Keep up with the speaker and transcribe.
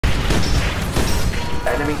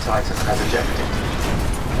Enemy Titan has ejected.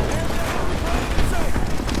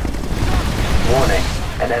 Warning,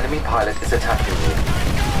 an enemy pilot is attacking you.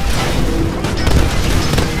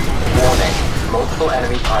 Warning, multiple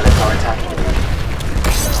enemy pilots are attacking you.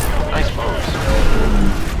 Nice moves.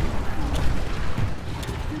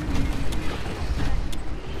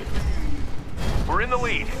 We're in the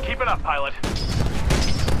lead. Keep it up, pilot.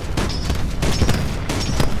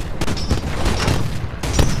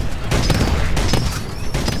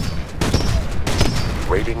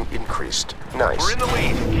 Rating increased. Nice. We're in the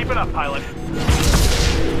lead. Keep it up, pilot.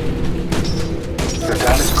 The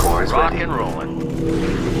damage core is Rock ready. and rolling.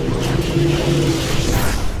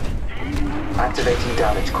 Activating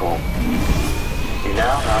damage core. You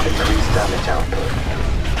now have increased damage output.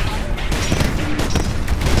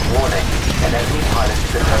 Warning, an enemy pilot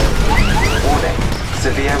is attacking. Warning,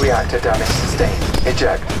 severe reactor damage sustained.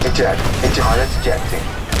 Eject. Pilot ejecting.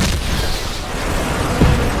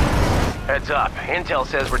 Heads up. Intel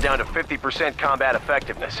says we're down to 50% combat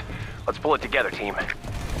effectiveness. Let's pull it together, team.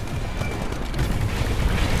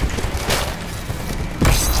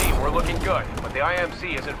 Team, we're looking good, but the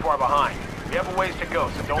IMC isn't far behind. We have a ways to go,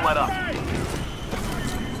 so don't let up.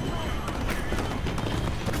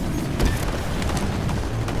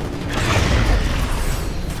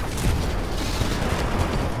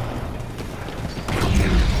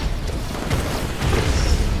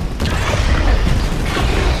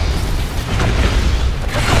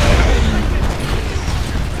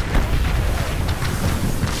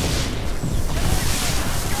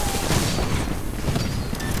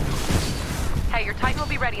 Hey, your Titan will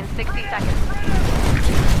be ready in 60 seconds.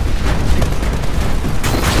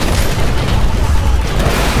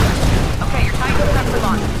 Okay, your Titan's set for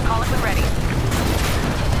launch. Call it when ready.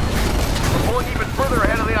 We're pulling even further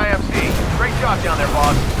ahead of the IMC. Great job down there,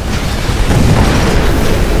 boss.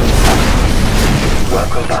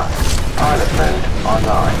 Welcome back. Pilot mode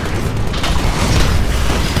online.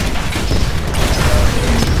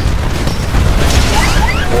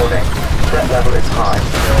 Warning, threat level is high.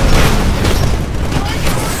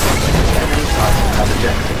 Enemy Titan has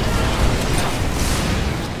ejected.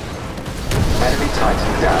 Enemy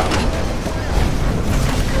Titan down.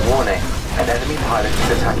 Warning, an enemy pilot is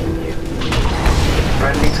attacking you.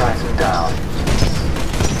 Friendly Titan down.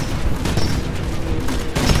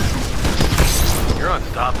 You're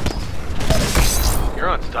unstoppable. You're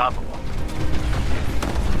unstoppable.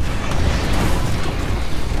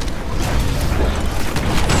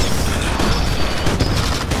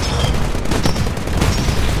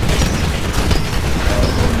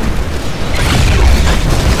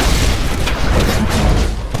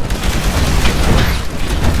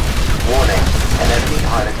 Warning, an enemy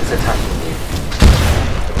pilot is attacking you.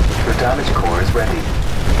 The damage core is ready.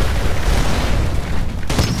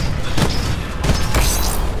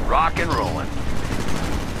 Rock and rolling.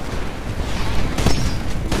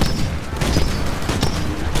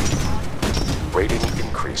 Rating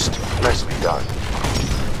increased. Nicely done.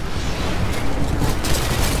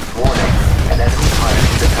 Warning, an enemy pilot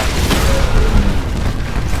is attacking you.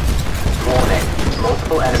 Warning,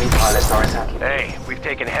 multiple enemy pilots are attacking you. Hey, we've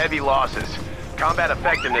taken heavy losses. Combat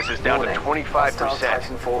effectiveness is down to Warning, hostile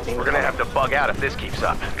Titan 25%. IV We're gonna have to bug out if this keeps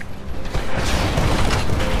up.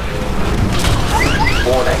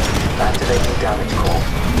 Warning, activating damage core.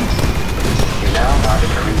 You now have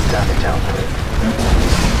increased damage output.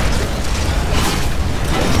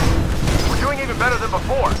 We're doing even better than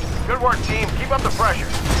before. Good work, team. Keep up the pressure.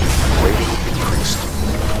 Rating increased.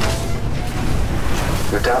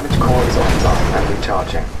 Your damage core is offline and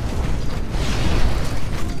recharging.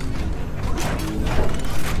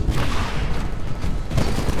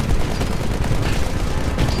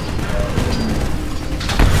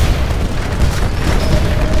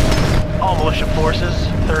 All militia forces,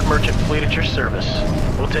 3rd Merchant Fleet at your service.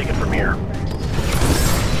 We'll take it from here.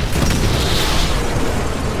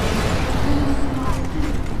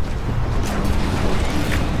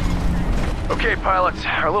 Okay, pilots,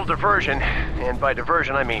 our little diversion, and by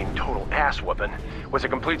diversion I mean total ass-whooping, was a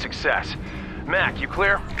complete success. Mac, you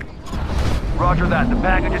clear? Roger that. The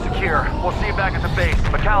package is secure. We'll see you back at the base.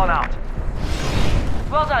 McAllen out.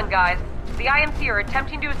 Well done, guys. The IMC are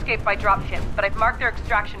attempting to escape by dropship, but I've marked their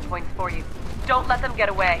extraction points for you. Don't let them get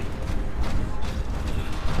away.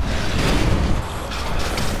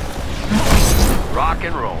 Rock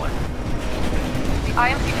and rolling. The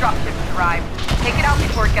IMC dropship has arrived. Take it out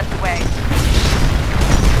before it gets away.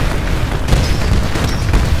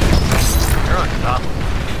 You're unstoppable.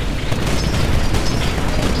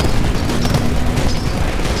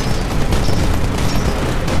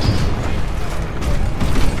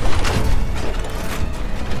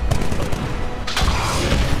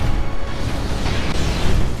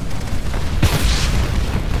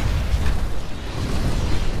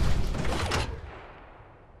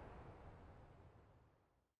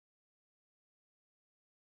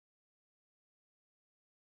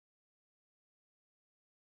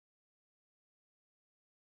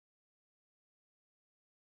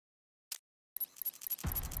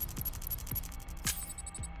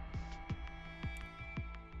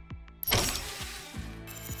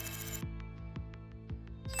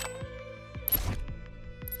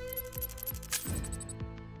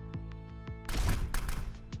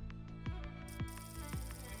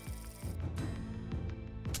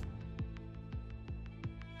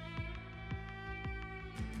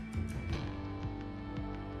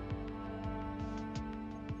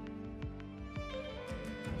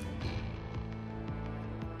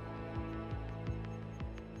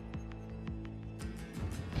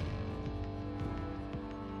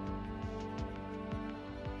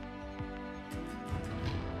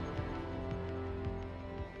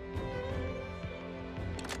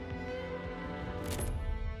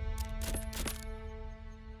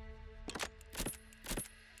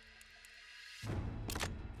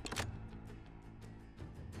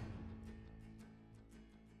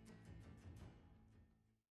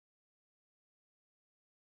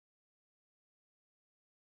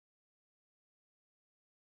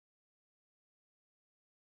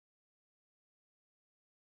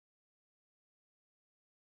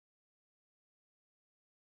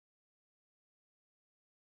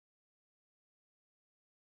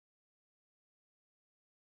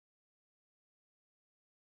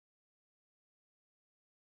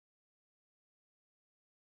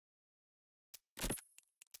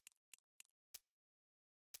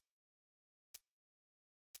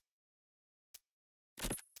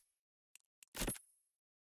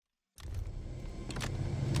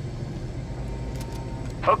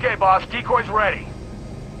 Okay, boss. Decoy's ready.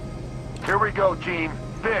 Here we go, team.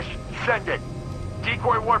 Fish, send it.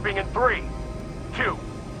 Decoy warping in 3, 2,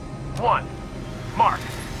 1. Mark.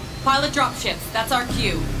 Pilot dropships. That's our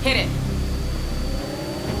cue. Hit it.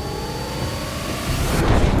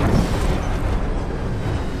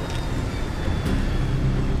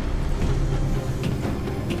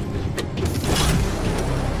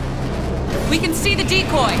 We can see the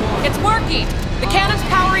decoy. It's working. The cannon's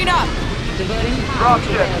powering up.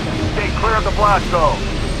 Dropship. Stay clear of the blast zone.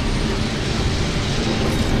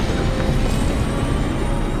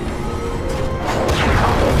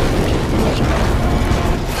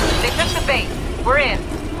 They took the bait. We're in.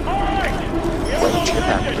 Weapon chip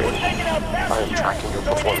activated. I am tracking your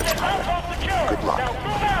performance, pilot. Good luck.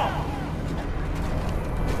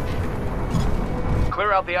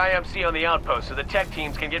 Clear out the IMC on the outpost so the tech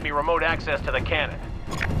teams can get me remote access to the cannon.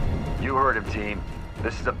 You heard him, team.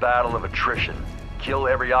 This is a battle of attrition. Kill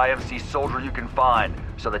every IMC soldier you can find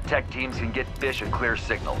so the tech teams can get Fish a clear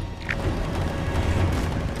signal.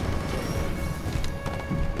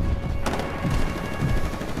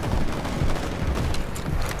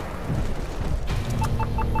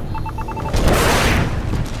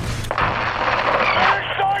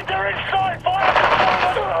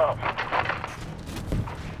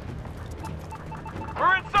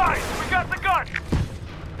 We're inside! We got the gun!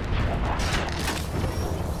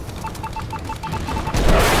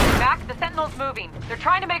 Mac, the Sentinel's moving. They're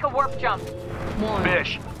trying to make a warp jump.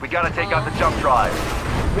 Fish, we gotta take out the jump drive.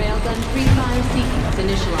 Railgun 3-5 sequence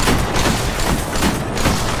initialized.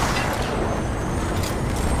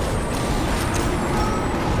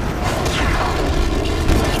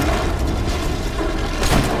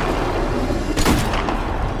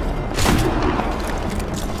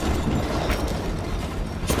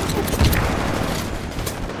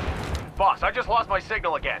 Boss, I just lost my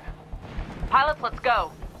signal again. Pilots, let's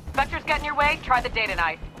go. Spectre's getting your way, try the data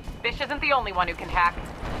knife. Fish isn't the only one who can hack.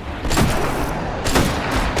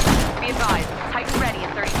 Be advised, Titan ready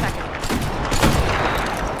in 30 seconds.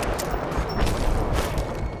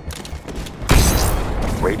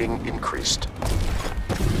 Rating increased.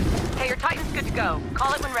 Hey, your Titan's good to go.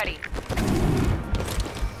 Call it when ready.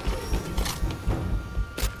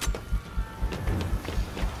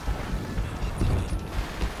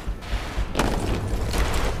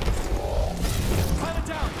 Pilot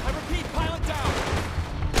down! I repeat, pilot down!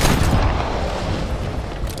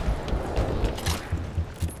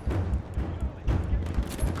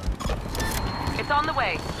 It's on the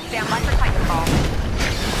way. Stand by for Titan call.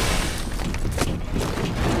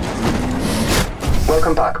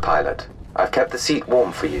 Welcome back, pilot. I've kept the seat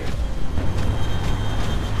warm for you.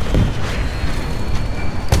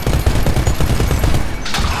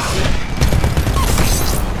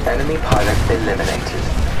 Enemy pilot eliminated.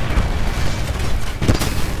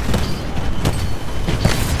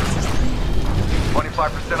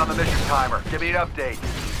 %on the mission timer. Give me an update.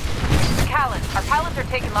 Callan, our pilots are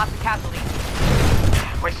taking lots of casualties.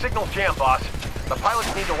 My signal's jammed, boss. The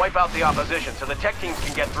pilots need to wipe out the opposition so the tech teams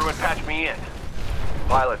can get through and patch me in.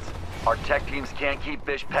 Pilots, our tech teams can't keep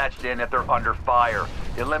Fish patched in if they're under fire.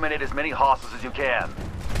 Eliminate as many hostiles as you can.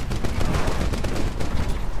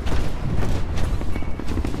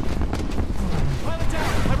 Pilot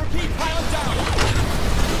down! I repeat, pilot down!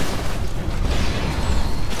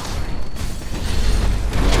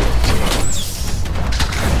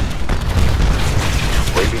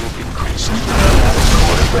 Rating increased.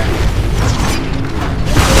 Transport ready.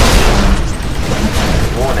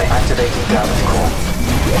 Warning, activating damage core.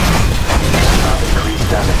 Increased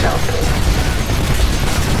damage output.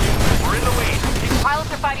 We're in the lead. These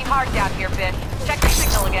pilots are fighting hard down here, Fish. Check your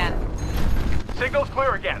signal again. Signal's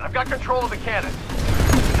clear again. I've got control of the cannon.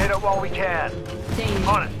 Hit it while we can. Danger.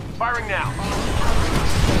 On it. Firing now.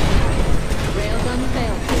 Railgun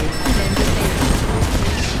failsafe has been disabled.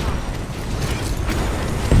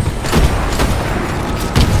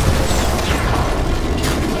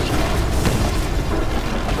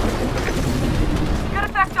 Good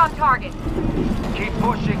effect on target. Keep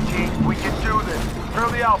pushing, team. We can do this.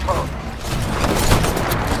 Through the outpost.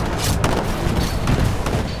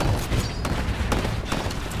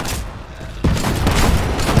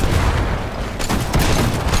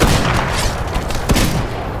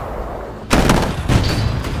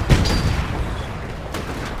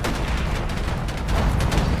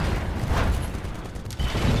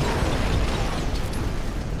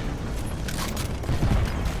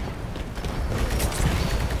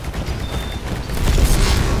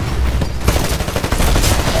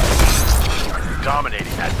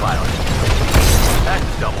 Dominating that pilot.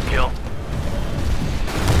 That's a double kill.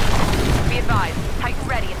 Be advised, Titan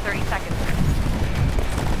ready in 30 seconds.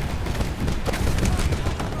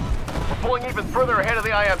 pulling even further ahead of the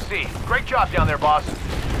IMC. Great job down there, boss.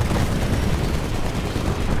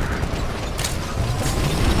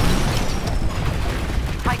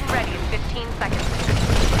 Titan ready in 15 seconds.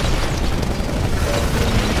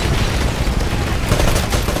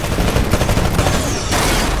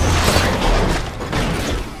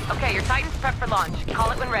 Okay, your Titan's prepped for launch.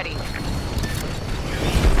 Call it when ready.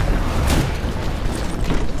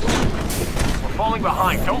 We're falling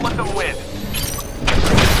behind. Don't let them win.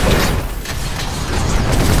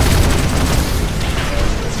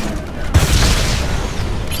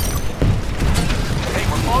 Hey,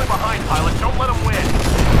 we're falling behind, pilot. Don't let them win.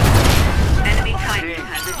 Enemy Titan Team,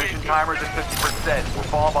 has mission ejected. timer's at 50%. We're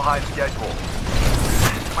falling behind schedule.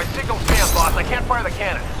 My signal's jammed, boss. I can't fire the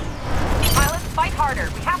cannon. Pilots, fight harder.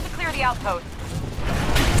 We have to clear the outpost.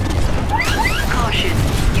 Caution,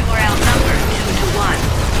 you are outnumbered 2 to 1.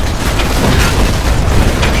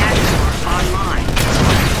 Cash online.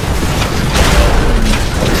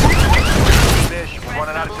 Fish, we're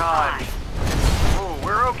running out of time. Ooh,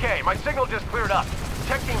 we're okay. My signal just cleared up.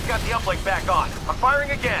 Tech team's got the uplink back on. I'm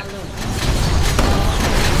firing again.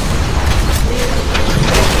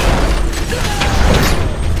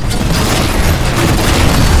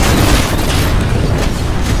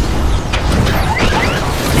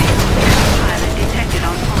 Pilot detected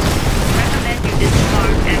on pause. Recommend you discard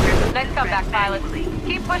and Nice comeback, pilots.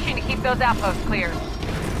 Keep pushing to keep those outposts clear.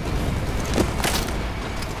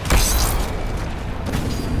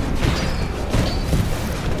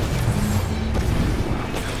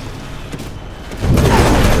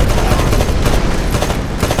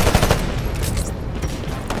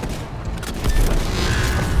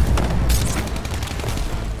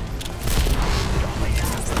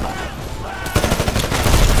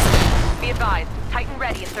 Be advised, Titan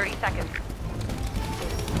ready in 30 seconds.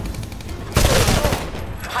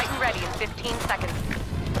 Titan ready in 15 seconds.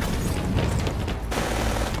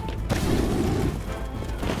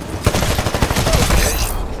 Fish,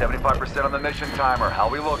 75% on the mission timer. How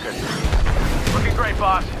we looking? Looking great,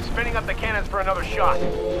 boss. Spinning up the cannons for another shot. All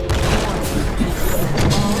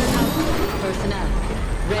outpost personnel.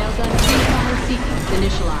 Railgun 35 sequence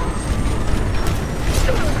initialized.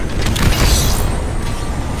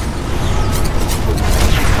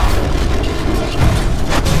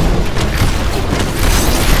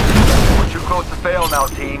 We're too close to fail now,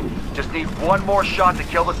 team. Just need one more shot to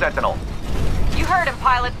kill the Sentinel. You heard him,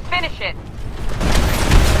 pilots. Finish it.